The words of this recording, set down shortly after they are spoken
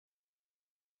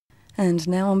And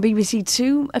now on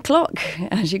BBC2 O'Clock.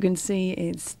 As you can see,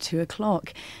 it's 2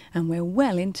 o'clock and we're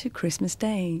well into Christmas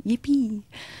Day. Yippee!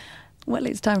 Well,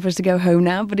 it's time for us to go home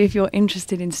now, but if you're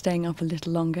interested in staying up a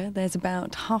little longer, there's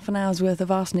about half an hour's worth of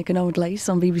Arsenic and Old Lace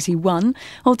on BBC One.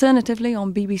 Alternatively,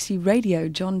 on BBC Radio,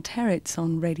 John Terrett's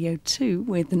on Radio 2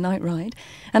 with The Night Ride.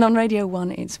 And on Radio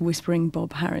 1, it's Whispering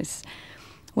Bob Harris.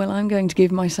 Well, I'm going to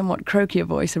give my somewhat croakier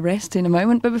voice a rest in a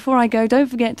moment, but before I go, don't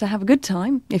forget to have a good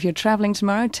time. If you're travelling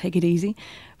tomorrow, take it easy.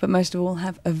 But most of all,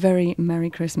 have a very Merry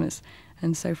Christmas.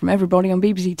 And so from everybody on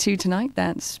BBC Two tonight,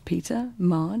 that's Peter,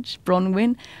 Marge,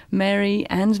 Bronwyn, Mary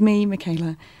and me,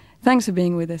 Michaela. Thanks for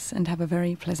being with us and have a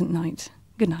very pleasant night.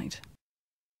 Good night.